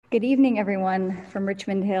Good evening, everyone from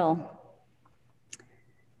Richmond Hill.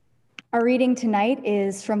 Our reading tonight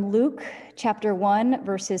is from Luke chapter 1,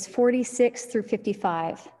 verses 46 through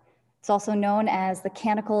 55. It's also known as the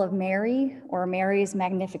Canticle of Mary or Mary's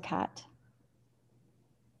Magnificat.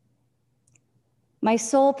 My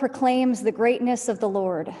soul proclaims the greatness of the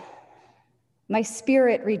Lord. My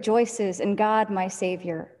spirit rejoices in God, my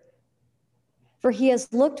Savior. For he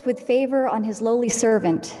has looked with favor on his lowly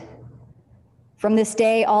servant. From this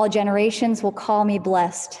day, all generations will call me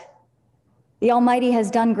blessed. The Almighty has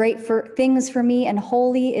done great things for me, and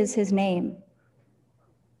holy is his name.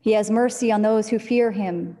 He has mercy on those who fear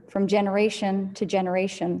him from generation to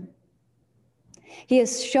generation. He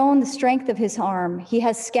has shown the strength of his arm. He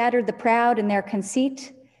has scattered the proud in their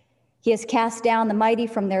conceit. He has cast down the mighty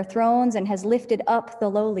from their thrones and has lifted up the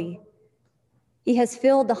lowly. He has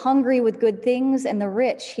filled the hungry with good things, and the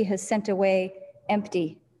rich he has sent away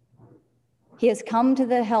empty. He has come to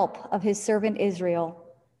the help of his servant Israel,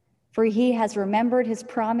 for he has remembered his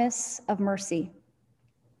promise of mercy,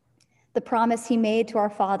 the promise he made to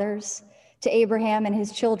our fathers, to Abraham and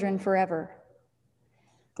his children forever.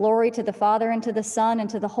 Glory to the Father, and to the Son, and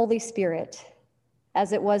to the Holy Spirit,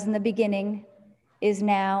 as it was in the beginning, is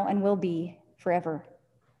now, and will be forever.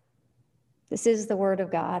 This is the word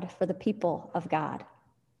of God for the people of God.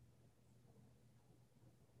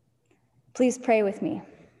 Please pray with me.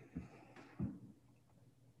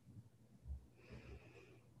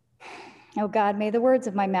 O God, may the words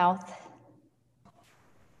of my mouth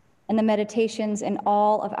and the meditations in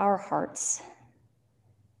all of our hearts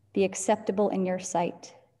be acceptable in your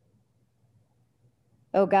sight.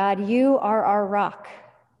 O God, you are our rock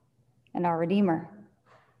and our Redeemer.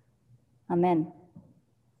 Amen.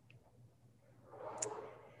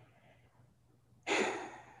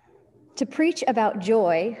 To preach about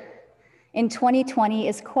joy in 2020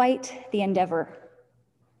 is quite the endeavor.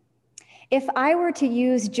 If I were to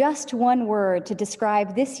use just one word to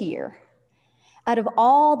describe this year, out of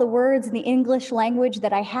all the words in the English language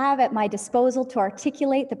that I have at my disposal to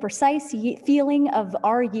articulate the precise feeling of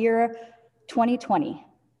our year 2020,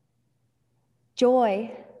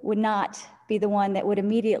 joy would not be the one that would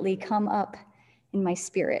immediately come up in my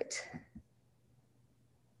spirit.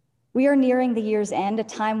 We are nearing the year's end, a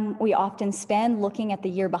time we often spend looking at the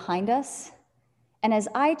year behind us. And as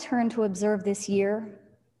I turn to observe this year,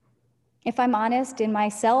 if I'm honest in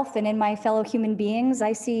myself and in my fellow human beings,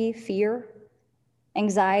 I see fear,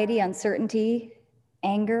 anxiety, uncertainty,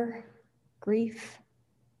 anger, grief,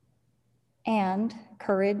 and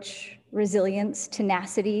courage, resilience,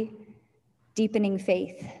 tenacity, deepening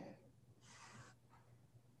faith.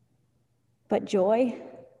 But joy?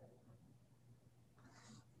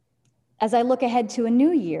 As I look ahead to a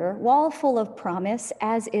new year, while full of promise,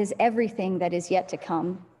 as is everything that is yet to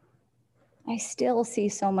come, I still see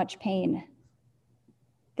so much pain.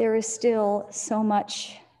 There is still so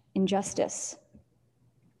much injustice.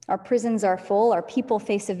 Our prisons are full, our people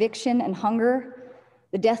face eviction and hunger,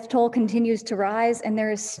 the death toll continues to rise, and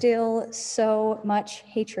there is still so much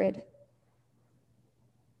hatred.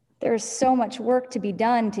 There is so much work to be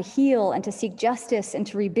done to heal and to seek justice and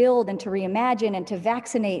to rebuild and to reimagine and to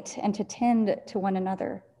vaccinate and to tend to one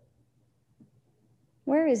another.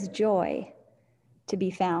 Where is joy to be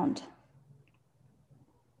found?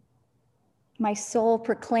 My soul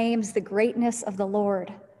proclaims the greatness of the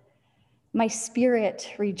Lord. My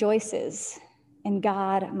spirit rejoices in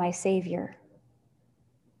God, my Savior.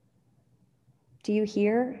 Do you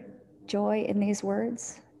hear joy in these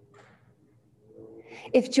words?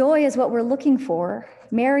 If joy is what we're looking for,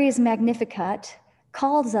 Mary's Magnificat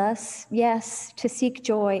calls us, yes, to seek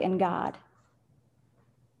joy in God.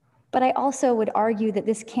 But I also would argue that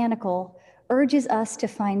this canticle urges us to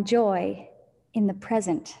find joy in the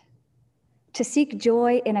present, to seek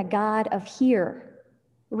joy in a God of here,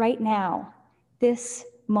 right now, this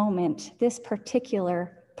moment, this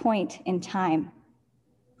particular point in time.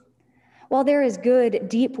 While there is good,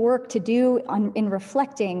 deep work to do in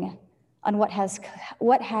reflecting on what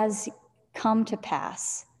has come to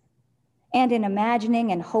pass, and in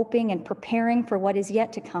imagining and hoping and preparing for what is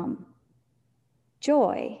yet to come,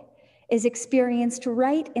 joy is experienced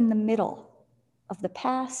right in the middle of the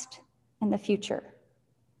past and the future.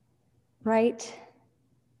 Right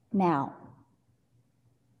now.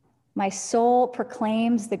 My soul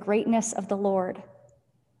proclaims the greatness of the Lord.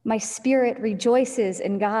 My spirit rejoices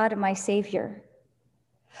in God, my Savior.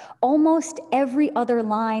 Almost every other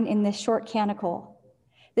line in this short canticle,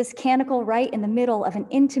 this canticle right in the middle of an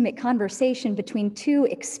intimate conversation between two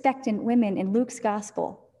expectant women in Luke's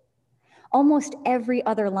gospel, almost every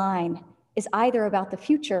other line is either about the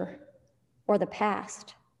future or the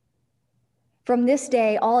past. From this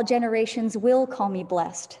day, all generations will call me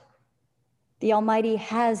blessed. The Almighty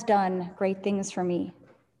has done great things for me.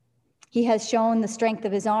 He has shown the strength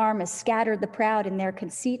of his arm, has scattered the proud in their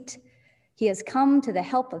conceit. He has come to the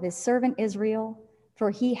help of his servant Israel,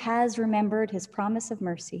 for he has remembered his promise of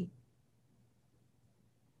mercy.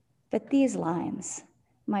 But these lines,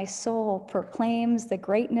 my soul proclaims the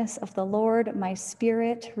greatness of the Lord, my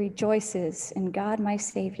spirit rejoices in God my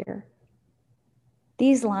Savior.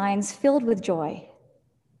 These lines, filled with joy,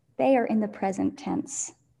 they are in the present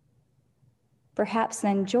tense. Perhaps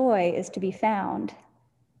then joy is to be found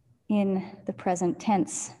in the present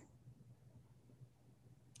tense.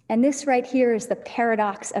 And this right here is the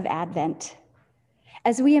paradox of Advent.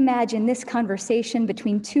 As we imagine this conversation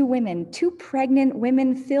between two women, two pregnant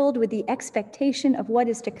women filled with the expectation of what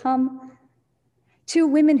is to come, two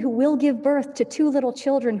women who will give birth to two little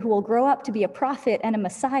children who will grow up to be a prophet and a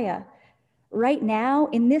Messiah. Right now,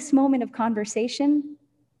 in this moment of conversation,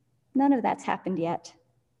 none of that's happened yet.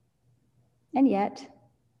 And yet,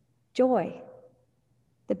 joy.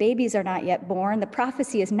 The babies are not yet born, the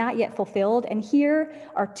prophecy is not yet fulfilled, and here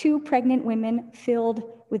are two pregnant women filled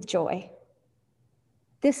with joy.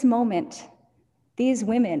 This moment, these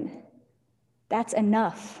women, that's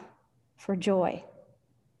enough for joy.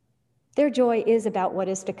 Their joy is about what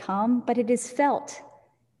is to come, but it is felt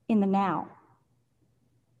in the now.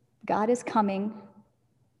 God is coming,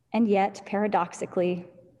 and yet, paradoxically,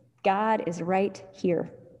 God is right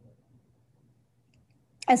here.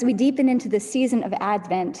 As we deepen into the season of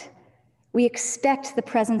Advent, we expect the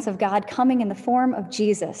presence of God coming in the form of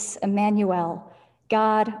Jesus, Emmanuel,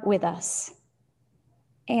 God with us.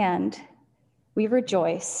 And we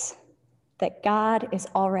rejoice that God is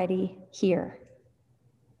already here.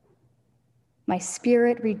 My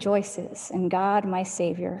spirit rejoices in God, my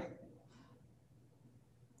Savior.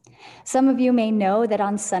 Some of you may know that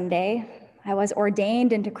on Sunday, I was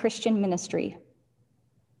ordained into Christian ministry.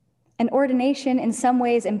 An ordination in some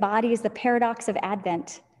ways embodies the paradox of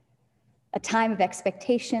Advent, a time of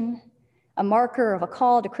expectation, a marker of a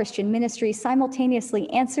call to Christian ministry simultaneously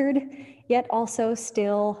answered, yet also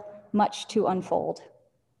still much to unfold.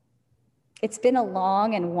 It's been a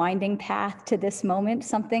long and winding path to this moment,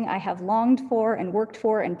 something I have longed for and worked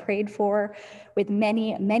for and prayed for, with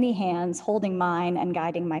many, many hands holding mine and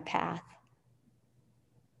guiding my path.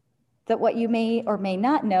 But what you may or may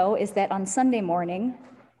not know is that on Sunday morning,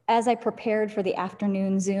 as I prepared for the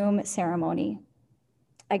afternoon Zoom ceremony,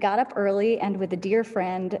 I got up early and with a dear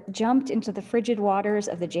friend, jumped into the frigid waters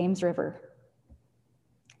of the James River.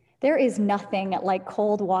 There is nothing like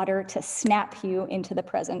cold water to snap you into the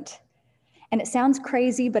present. And it sounds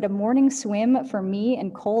crazy, but a morning swim for me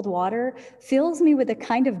in cold water fills me with a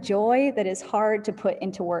kind of joy that is hard to put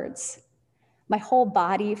into words. My whole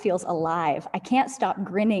body feels alive. I can't stop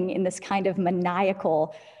grinning in this kind of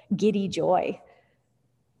maniacal, giddy joy.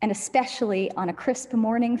 And especially on a crisp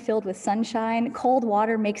morning filled with sunshine, cold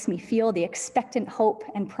water makes me feel the expectant hope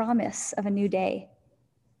and promise of a new day.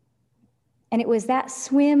 And it was that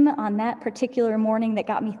swim on that particular morning that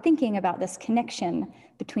got me thinking about this connection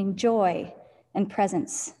between joy and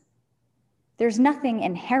presence. There's nothing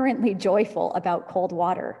inherently joyful about cold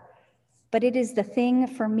water, but it is the thing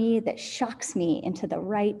for me that shocks me into the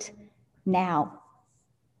right now.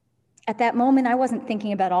 At that moment, I wasn't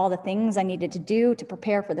thinking about all the things I needed to do to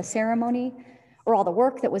prepare for the ceremony, or all the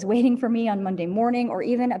work that was waiting for me on Monday morning, or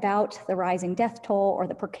even about the rising death toll, or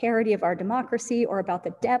the precarity of our democracy, or about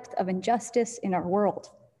the depth of injustice in our world.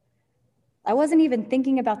 I wasn't even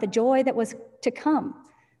thinking about the joy that was to come,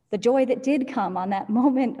 the joy that did come on that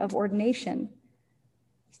moment of ordination.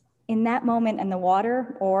 In that moment in the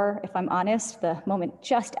water, or if I'm honest, the moment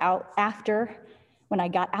just out after when I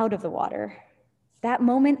got out of the water, that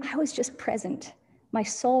moment I was just present, my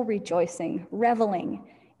soul rejoicing, reveling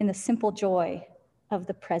in the simple joy of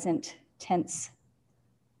the present tense.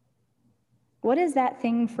 What is that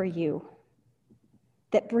thing for you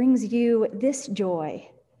that brings you this joy,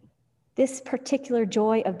 this particular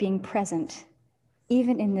joy of being present,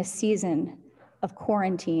 even in this season of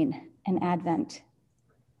quarantine and Advent?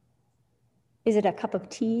 Is it a cup of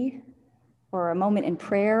tea or a moment in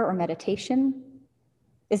prayer or meditation?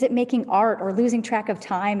 Is it making art or losing track of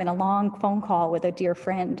time in a long phone call with a dear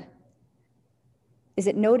friend? Is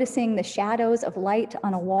it noticing the shadows of light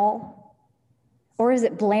on a wall? Or is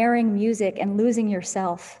it blaring music and losing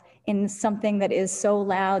yourself in something that is so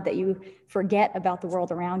loud that you forget about the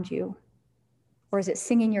world around you? Or is it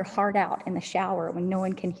singing your heart out in the shower when no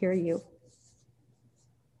one can hear you?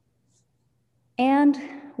 And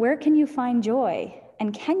where can you find joy?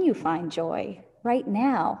 And can you find joy right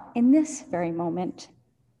now in this very moment?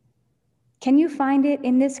 Can you find it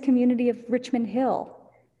in this community of Richmond Hill,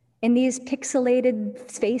 in these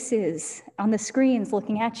pixelated faces on the screens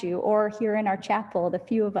looking at you, or here in our chapel, the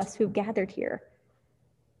few of us who've gathered here?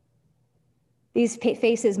 These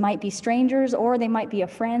faces might be strangers, or they might be a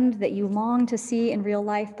friend that you long to see in real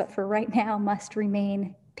life, but for right now must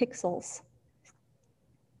remain pixels.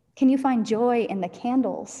 Can you find joy in the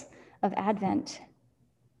candles of Advent?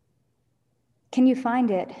 Can you find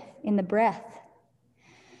it in the breath?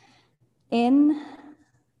 In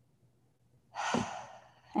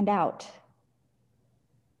and out.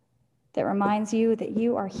 That reminds you that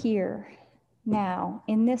you are here now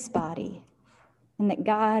in this body, and that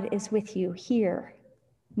God is with you here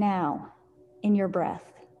now in your breath.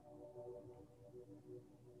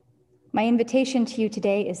 My invitation to you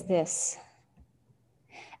today is this.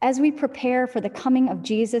 As we prepare for the coming of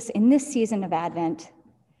Jesus in this season of Advent,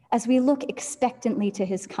 as we look expectantly to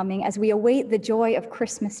his coming, as we await the joy of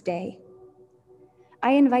Christmas Day,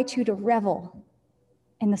 I invite you to revel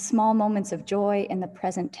in the small moments of joy in the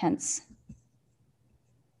present tense.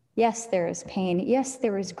 Yes, there is pain. Yes,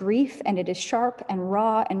 there is grief, and it is sharp and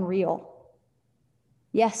raw and real.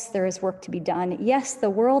 Yes, there is work to be done. Yes, the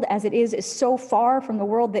world as it is so far from the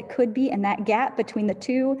world that could be, and that gap between the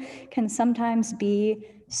two can sometimes be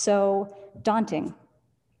so daunting.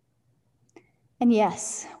 And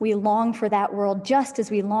yes, we long for that world just as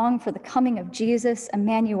we long for the coming of Jesus,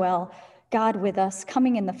 Emmanuel, God with us,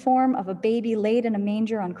 coming in the form of a baby laid in a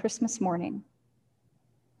manger on Christmas morning.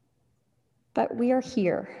 But we are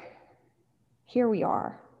here. Here we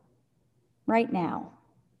are, right now.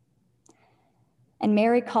 And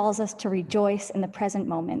Mary calls us to rejoice in the present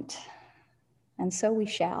moment, and so we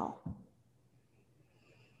shall.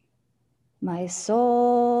 My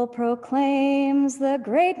soul proclaims the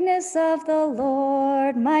greatness of the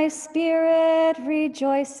Lord. My spirit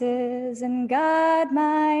rejoices in God,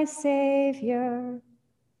 my Savior.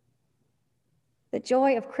 The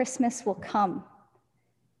joy of Christmas will come.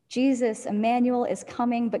 Jesus, Emmanuel, is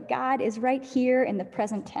coming, but God is right here in the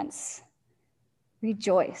present tense.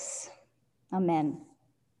 Rejoice. Amen.